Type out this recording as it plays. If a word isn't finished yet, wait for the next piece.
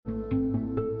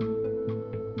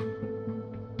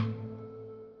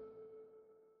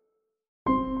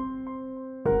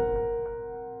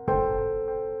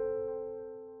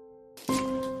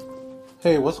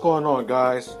Hey, what's going on,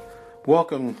 guys?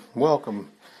 Welcome.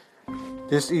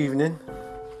 This evening,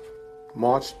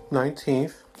 March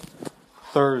 19th,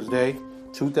 Thursday,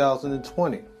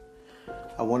 2020.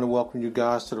 I want to welcome you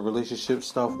guys to the Relationship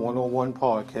Stuff 101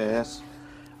 podcast.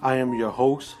 I am your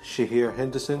host, Shahir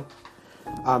Henderson.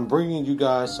 I'm bringing you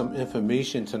guys some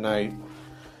information tonight.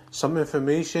 Some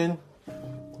information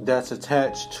that's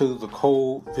attached to the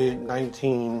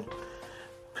COVID-19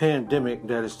 pandemic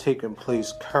that is taking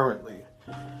place currently.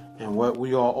 And what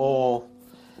we are all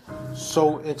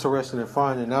so interested in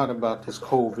finding out about this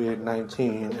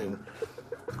COVID-19 and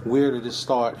where did it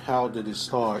start, how did it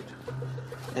start,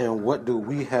 and what do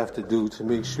we have to do to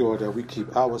make sure that we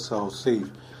keep ourselves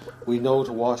safe. We know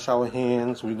to wash our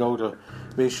hands, we know to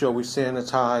make sure we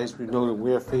sanitize, we know to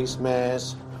wear face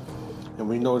masks, and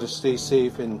we know to stay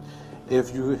safe. And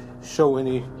if you show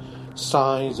any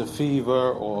signs of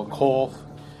fever or cough,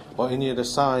 or any of the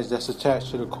signs that's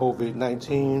attached to the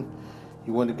COVID-19,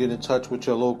 you want to get in touch with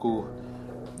your local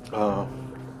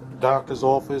doctor's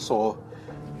office, or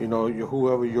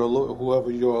whoever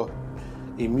your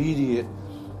immediate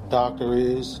doctor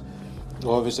is,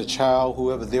 or if it's a child,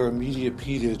 whoever their immediate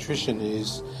pediatrician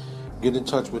is. Get in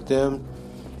touch with them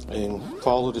and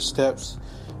follow the steps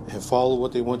and follow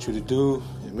what they want you to do,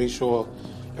 and make sure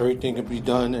everything can be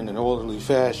done in an orderly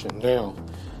fashion. Now,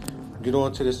 get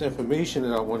on to this information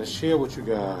that I want to share with you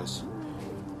guys.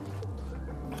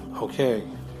 Okay.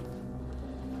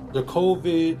 The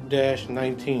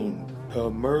COVID-19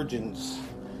 emergence.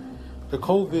 The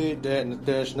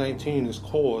COVID-19 is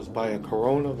caused by a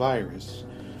coronavirus.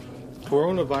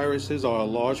 Coronaviruses are a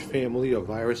large family of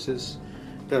viruses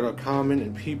that are common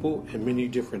in people and many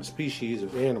different species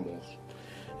of animals,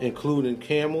 including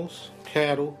camels,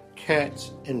 cattle,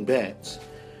 cats, and bats.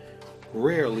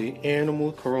 Rarely,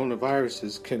 animal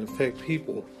coronaviruses can affect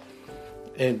people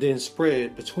and then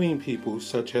spread between people,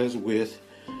 such as with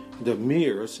the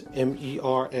MERS,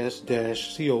 MERS-CoV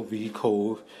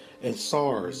code, and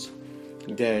SARS-CoV,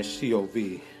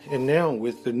 and now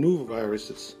with the new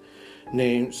viruses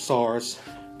named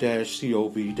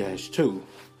SARS-CoV-2.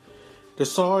 The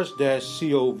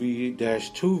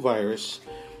SARS-CoV-2 virus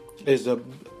is a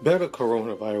beta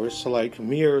coronavirus like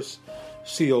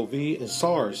MERS-CoV and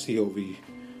SARS-CoV.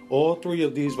 All three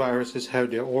of these viruses have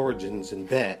their origins in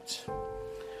bats.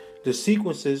 The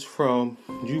sequences from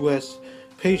U.S.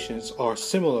 patients are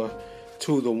similar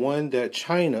to the one that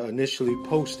China initially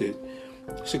posted,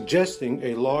 suggesting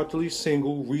a largely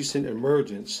single recent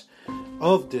emergence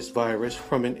of this virus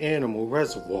from an animal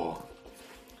reservoir.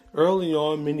 Early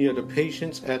on, many of the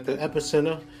patients at the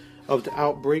epicenter of the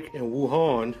outbreak in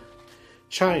Wuhan,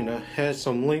 China, had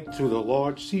some link to the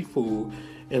large seafood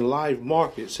and live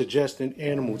market suggesting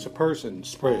animal-to-person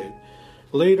spread.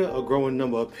 Later, a growing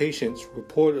number of patients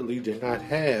reportedly did not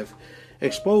have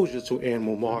exposure to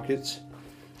animal markets,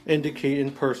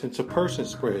 indicating person-to-person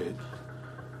spread.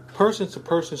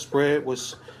 Person-to-person spread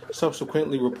was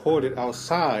subsequently reported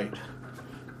outside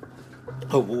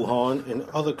of Wuhan and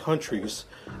other countries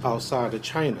outside of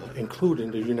China,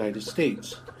 including the United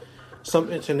States.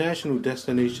 Some international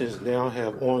destinations now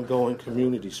have ongoing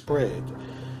community spread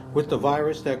with the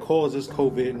virus that causes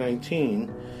COVID-19,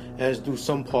 as do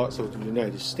some parts of the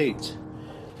United States.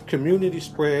 Community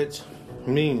spreads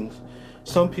means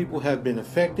some people have been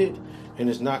affected and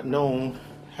it's not known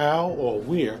how or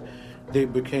where they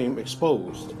became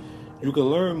exposed. You can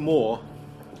learn more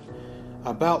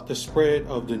about the spread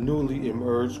of the newly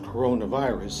emerged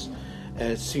coronavirus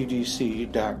at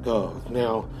cdc.gov.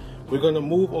 Now, we're going to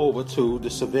move over to the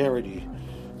severity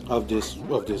of this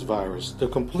virus. The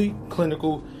complete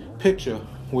clinical picture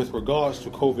with regards to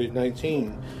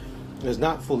COVID-19 is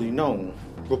not fully known.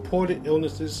 Reported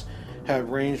illnesses have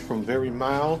ranged from very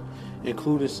mild,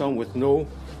 including some with no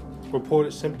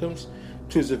reported symptoms,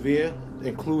 to severe,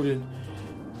 including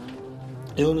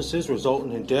illnesses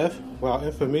resulting in death, while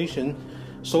information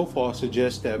so far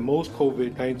suggests that most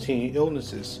COVID-19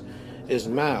 illnesses is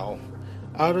mild.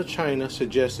 Out of China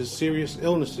suggests that serious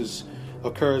illnesses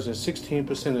occurs in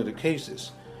 16% of the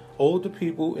cases. Older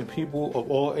people and people of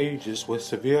all ages with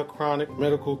severe chronic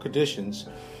medical conditions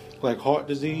like heart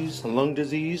disease, lung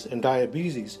disease, and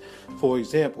diabetes, for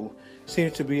example,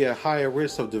 seem to be at higher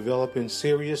risk of developing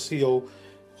serious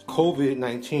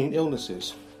COVID-19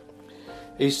 illnesses.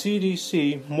 A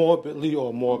CDC morbidity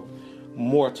or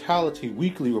mortality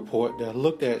weekly report that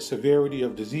looked at severity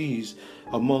of disease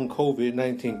among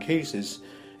COVID-19 cases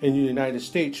in the United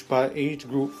States by age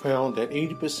group found that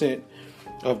 80%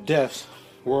 of deaths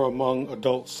were among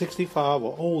adults 65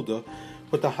 or older,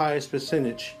 with the highest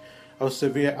percentage of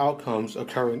severe outcomes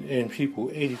occurring in people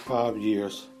 85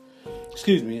 years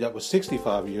that was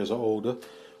 65 years or older,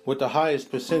 with the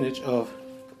highest percentage of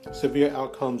severe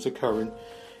outcomes occurring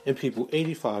in people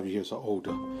 85 years or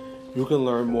older. You can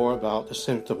learn more about the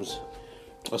symptoms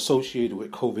associated with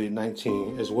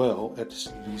COVID-19 as well at the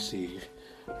CDC.gov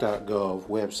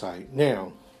website.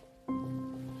 Now,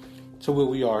 to where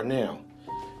we are now.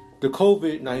 The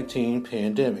COVID-19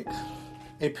 pandemic.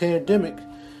 A pandemic,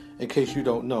 in case you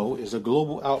don't know, is a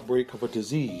global outbreak of a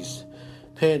disease.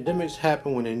 Pandemics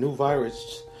happen when a new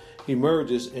virus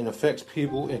emerges and affects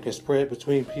people and can spread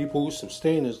between people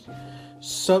sustainably,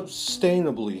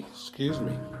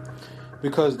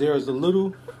 because there is a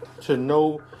little to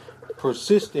no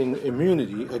persisting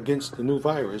immunity against the new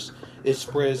virus. It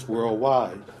spreads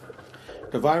worldwide.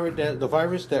 The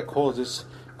virus that causes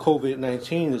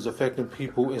COVID-19 is affecting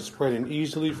people and spreading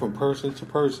easily from person to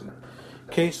person.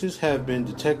 Cases have been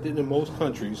detected in most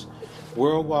countries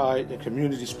worldwide, and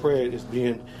community spread is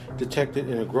being detected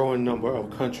in a growing number of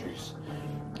countries.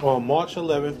 On March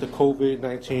 11th, the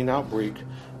COVID-19 outbreak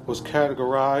was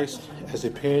categorized as a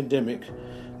pandemic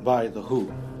by the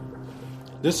WHO.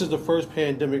 This is the first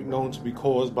pandemic known to be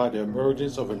caused by the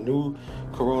emergence of a new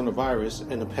coronavirus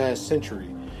in the past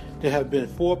century. There have been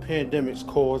 4 pandemics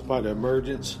caused by the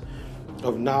emergence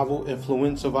of novel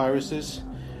influenza viruses.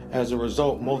 As a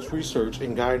result, most research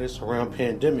and guidance around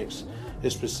pandemics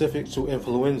is specific to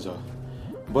influenza,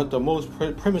 but the most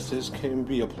premises can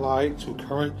be applied to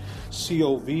current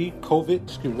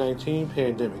COVID-19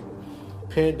 pandemic.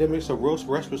 Pandemics of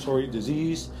respiratory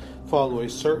disease follow a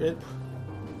certain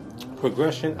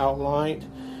progression outlined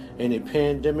in a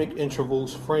pandemic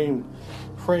intervals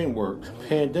framework.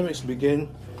 Pandemics begin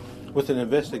with an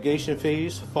investigation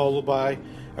phase, followed by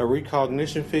a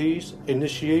recognition phase,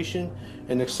 initiation,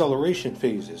 and acceleration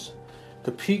phases.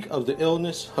 The peak of the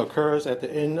illness occurs at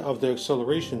the end of the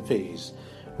acceleration phase,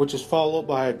 which is followed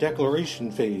by a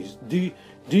deceleration phase,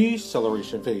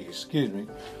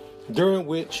 during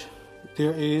which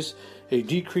there is a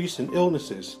decrease in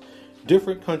illnesses.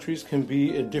 Different countries can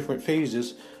be in different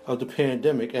phases of the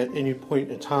pandemic at any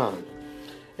point in time,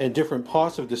 and different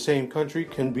parts of the same country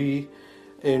can be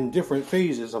in different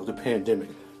phases of the pandemic.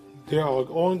 There are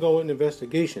ongoing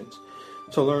investigations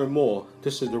to learn more.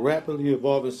 This is the rapidly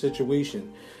evolving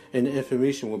situation, and the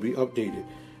information will be updated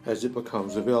as it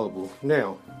becomes available.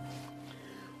 Now,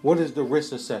 what is the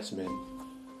risk assessment?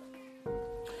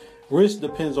 Risk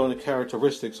depends on the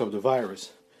characteristics of the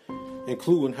virus,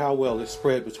 including how well it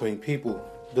spread between people,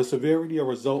 the severity of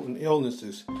resulting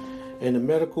illnesses, and the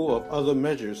medical or other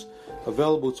measures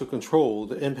available to control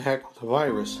the impact of the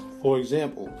virus. For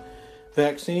example,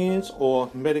 vaccines or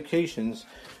medications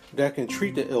that can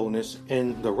treat the illness,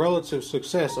 and the relative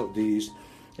success of these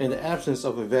in the absence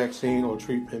of a vaccine or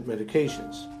treatment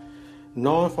medications.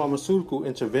 Non-pharmaceutical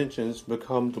interventions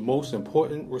become the most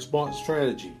important response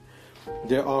strategy.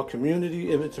 There are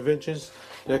community interventions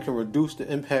that can reduce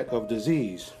the impact of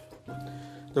disease.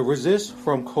 The risk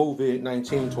from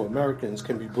COVID-19 to Americans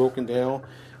can be broken down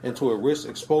into a risk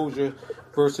exposure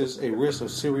versus a risk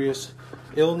of serious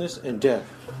illness and death.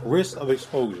 Risk of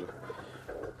exposure.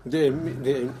 The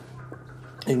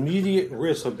immediate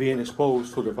risk of being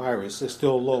exposed to the virus is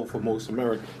still low for most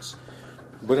Americans.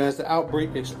 But as the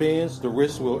outbreak expands, the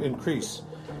risk will increase.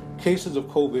 Cases of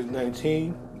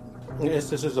COVID-19 and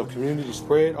instances of community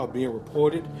spread are being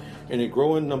reported in a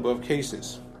growing number of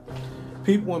cases.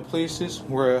 People in places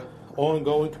where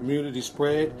ongoing community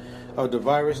spread of the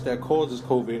virus that causes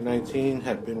COVID-19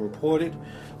 have been reported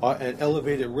are at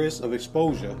elevated risk of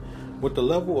exposure, with the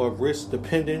level of risk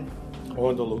dependent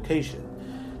on the location.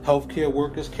 Healthcare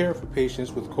workers caring for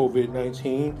patients with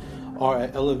COVID-19 are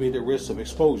at elevated risk of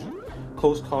exposure.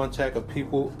 Close contact of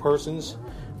persons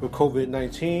with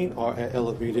COVID-19 are at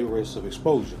elevated risk of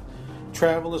exposure.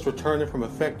 Travelers returning from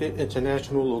affected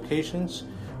international locations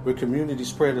where community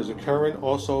spread is occurring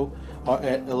also are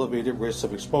at elevated risk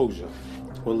of exposure,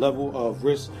 with level of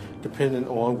risk depending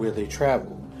on where they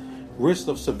travel. Risk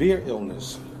of severe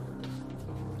illness.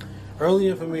 Early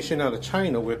information out of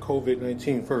China, where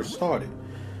COVID-19 first started,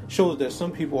 shows that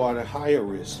some people are at a higher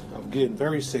risk of getting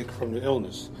very sick from the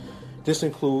illness. This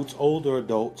includes older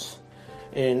adults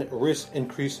and risk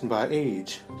increasing by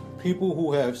age. People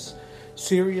who have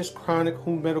serious chronic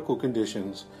medical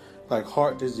conditions like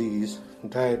heart disease,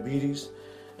 diabetes,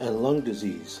 and lung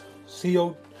disease.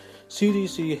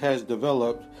 CDC has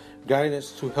developed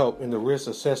guidance to help in the risk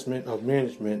assessment of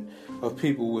management of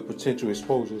people with potential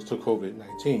exposures to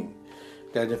COVID-19.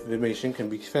 That information can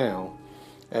be found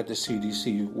at the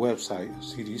CDC website,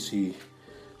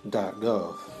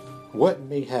 cdc.gov. What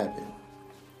may happen?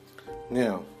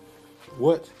 Now,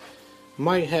 what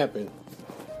might happen?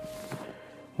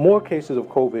 More cases of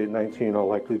COVID-19 are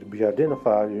likely to be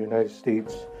identified in the United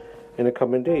States in the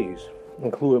coming days,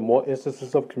 including more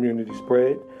instances of community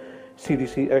spread.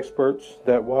 CDC experts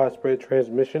that widespread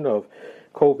transmission of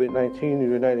COVID-19 in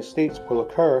the United States will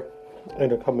occur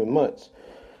in the coming months.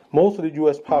 Most of the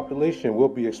U.S. population will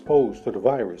be exposed to the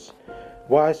virus.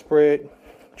 Widespread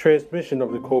transmission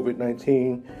of the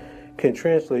COVID-19 can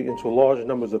translate into large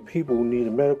numbers of people who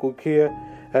need medical care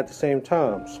at the same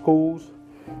time. Schools,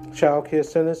 child care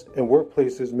centers, and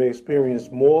workplaces may experience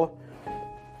more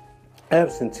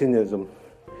absenteeism.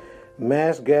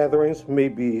 Mass gatherings may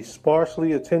be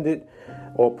sparsely attended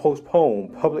or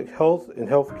postponed. Public health and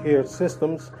healthcare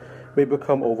systems may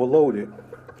become overloaded.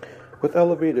 With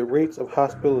elevated rates of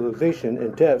hospitalization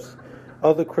and deaths,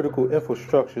 other critical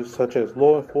infrastructures such as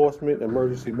law enforcement,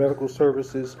 emergency medical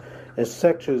services, and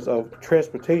sectors of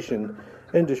transportation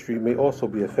industry may also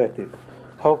be affected.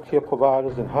 Healthcare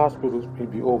providers and hospitals may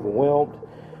be overwhelmed.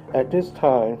 At this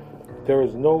time, there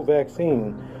is no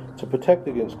vaccine to protect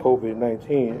against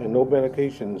COVID-19 and no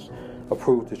medications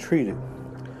approved to treat it.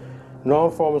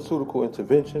 Non-pharmaceutical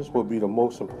interventions will be the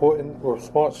most important or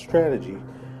smart strategy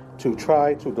to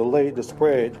try to delay the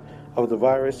spread of the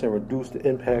virus and reduce the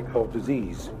impact of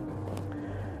disease.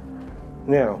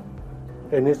 Now,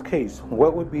 in this case,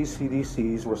 what would be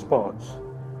CDC's response?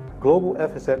 Global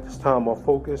efforts at this time are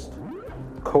focused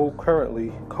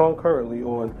concurrently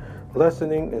on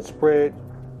lessening and spread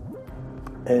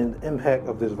and impact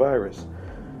of this virus.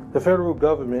 The federal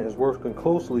government is working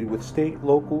closely with state,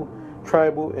 local,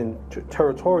 tribal, and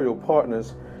territorial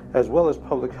partners, as well as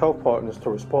public health partners, to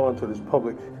respond to this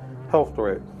public health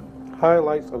threat.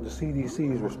 Highlights of the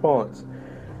CDC's response.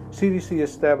 CDC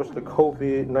established the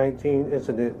COVID-19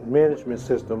 Incident Management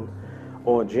System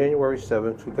on January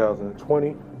 7,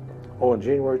 2020. On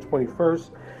January 21st,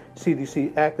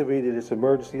 CDC activated its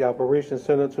Emergency Operations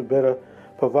Center to better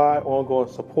provide ongoing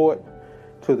support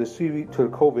to the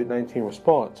COVID-19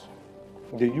 response.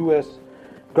 The U.S.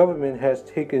 government has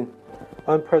taken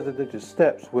unprecedented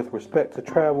steps with respect to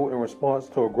travel in response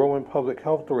to a growing public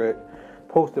health threat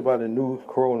posted by the new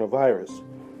coronavirus.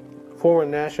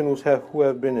 Foreign nationals who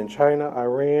have been in China,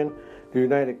 Iran, the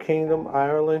United Kingdom,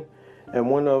 Ireland, and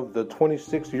one of the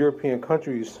 26 European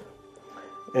countries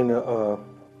in the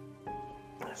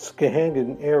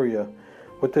Schengen area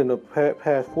within the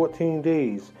past 14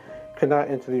 days cannot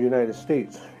enter the United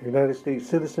States. United States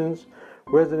citizens,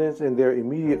 residents, and their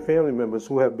immediate family members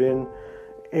who have been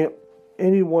in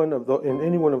any one of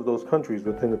those countries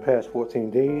within the past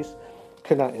 14 days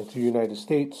cannot enter the United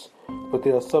States, but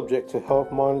they are subject to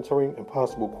health monitoring and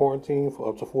possible quarantine for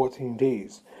up to 14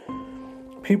 days.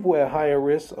 People at higher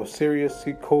risk of serious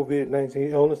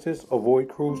COVID-19 illnesses avoid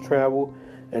cruise travel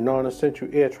and non-essential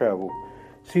air travel.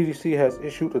 CDC has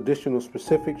issued additional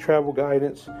specific travel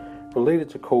guidance related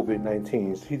to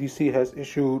COVID-19. CDC has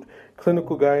issued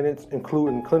clinical guidance,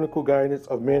 including clinical guidance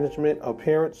of management of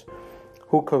parents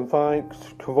who confine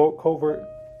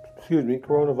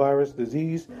coronavirus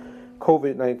disease,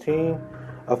 COVID-19,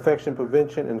 infection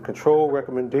prevention and control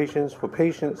recommendations for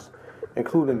patients,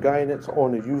 including guidance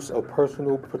on the use of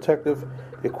personal protective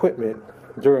equipment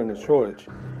during the shortage.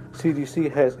 CDC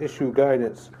has issued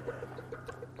guidance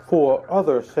for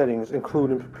other settings,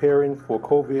 including preparing for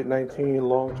COVID-19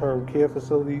 long-term care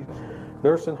facilities,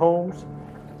 nursing homes,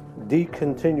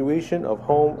 discontinuation of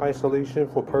home isolation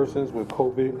for persons with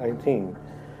COVID-19.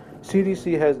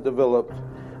 CDC has developed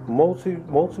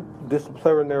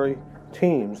multidisciplinary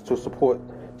teams to support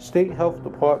state health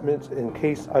departments in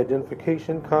case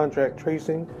identification, contact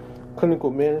tracing, clinical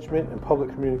management, and public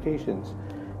communications.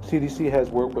 CDC has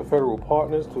worked with federal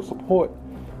partners to support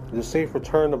the safe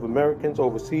return of Americans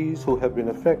overseas who have been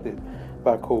affected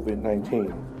by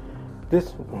COVID-19.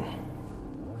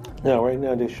 Right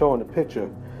now they're showing a picture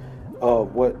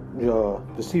of what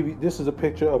this is a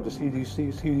picture of the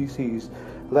CDC's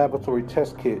laboratory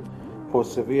test kit for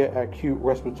severe acute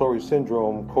respiratory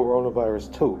syndrome coronavirus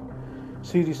 2.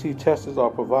 CDC tests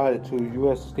are provided to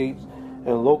U.S. states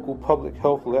and local public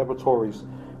health laboratories,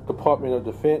 Department of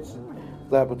Defense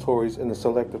laboratories, and the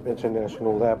selective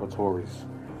international laboratories.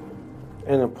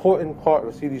 An important part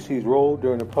of CDC's role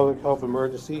during the public health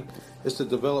emergency is to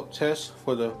develop tests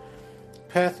for the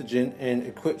pathogen and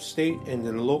equip state and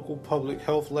the local public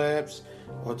health labs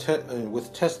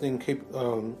with testing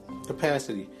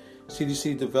capacity.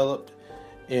 CDC developed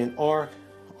an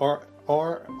RT-PCR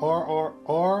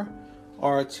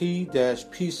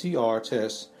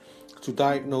test to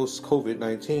diagnose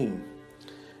COVID-19.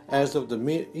 As of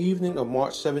the evening of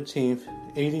March 17th,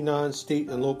 89 state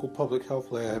and local public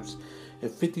health labs in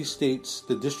 50 states,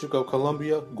 the District of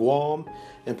Columbia, Guam,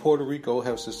 and Puerto Rico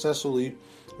have successfully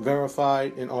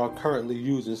verified and are currently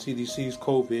using CDC's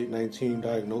COVID-19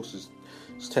 diagnosis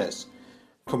tests.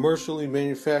 Commercially,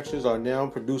 manufacturers are now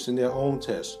producing their own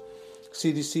tests.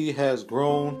 CDC has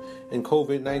grown in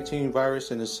COVID-19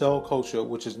 virus in a cell culture,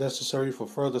 which is necessary for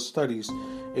further studies,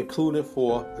 including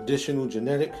for additional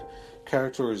genetic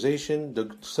characterization.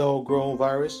 The cell-grown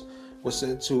virus was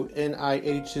sent to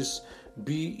NIH's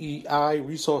BEI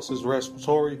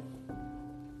repository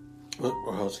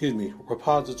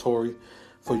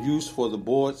for use for the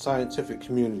board scientific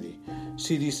community.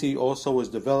 CDC also is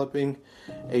developing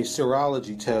a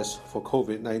serology test for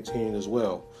COVID-19 as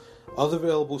well. Other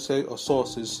available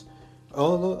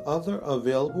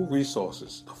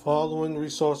resources. The following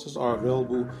resources are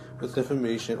available with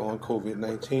information on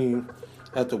COVID-19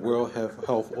 at the World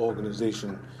Health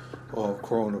Organization of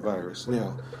coronavirus.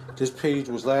 Now, this page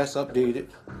was last updated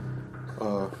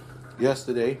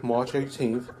yesterday, March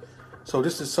 18th. So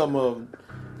this is some of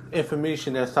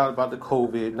information that's out about the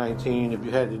COVID-19. If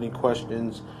you had any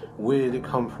questions, where did it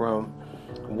come from?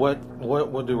 What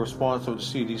would the response of the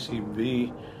CDC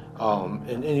be?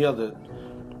 And any other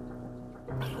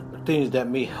things that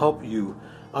may help you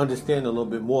understand a little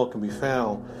bit more can be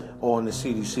found on the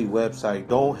CDC website.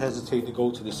 Don't hesitate to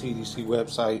go to the CDC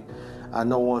website. I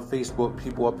know on Facebook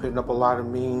people are putting up a lot of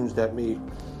memes that may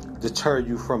deter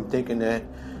you from thinking that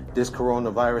this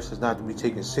coronavirus is not to be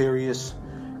taken serious.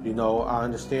 You know, I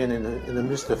understand in the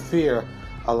midst of fear,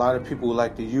 a lot of people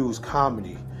like to use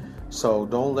comedy. So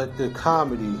don't let the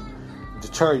comedy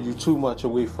deter you too much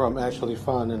away from actually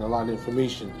finding a lot of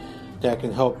information that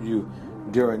can help you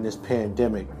during this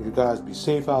pandemic. You guys be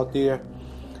safe out there.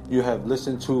 You have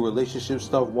listened to Relationship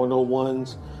Stuff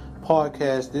 101's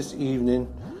podcast this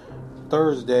evening,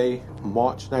 Thursday,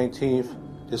 March 19th.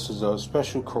 This is a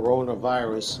special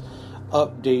coronavirus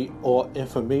update or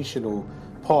informational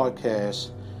podcast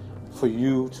for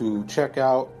you to check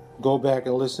out, go back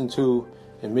and listen to,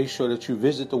 and make sure that you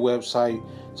visit the website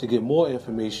to get more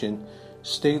information.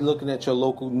 Stay looking at your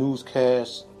local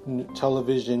newscast,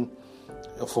 television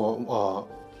for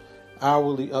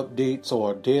hourly updates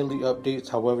or daily updates,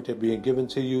 however they're being given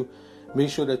to you. Make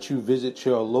sure that you visit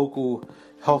your local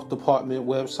health department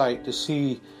website to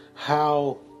see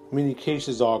how many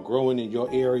cases are growing in your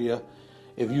area.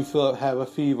 If you have a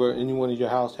fever, anyone in your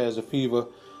house has a fever,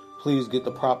 please get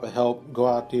the proper help. Go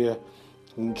out there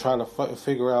and try to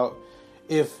figure out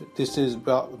if this is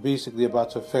basically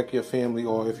about to affect your family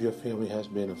or if your family has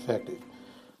been affected.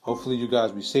 Hopefully you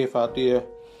guys be safe out there.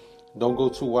 Don't go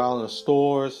too wild in the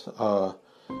stores. Try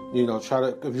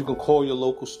to, if you can call your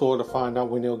local store to find out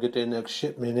when they'll get their next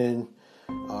shipment in.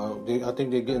 I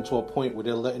think they're getting to a point where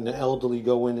they're letting the elderly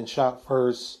go in and shop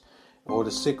first, or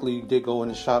the sickly, they go in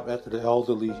and shop after the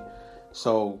elderly.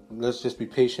 So let's just be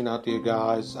patient out there,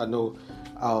 guys. I know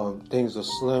things are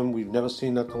slim. We've never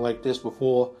seen nothing like this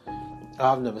before.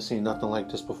 I've never seen nothing like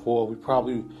this before. We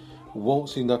probably won't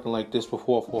see nothing like this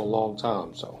before for a long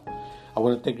time. So I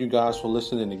want to thank you guys for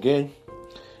listening again.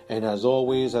 And as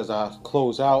always, as I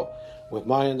close out, with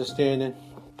my understanding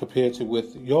compared to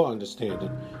with your understanding,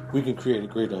 we can create a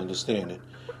greater understanding.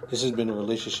 This has been the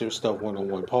Relationship Stuff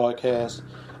 101 podcast.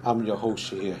 I'm your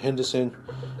host, Shahir Henderson,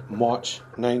 March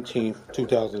 19th,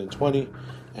 2020,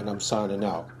 and I'm signing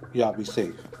out. Y'all be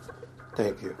safe.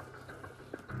 Thank you.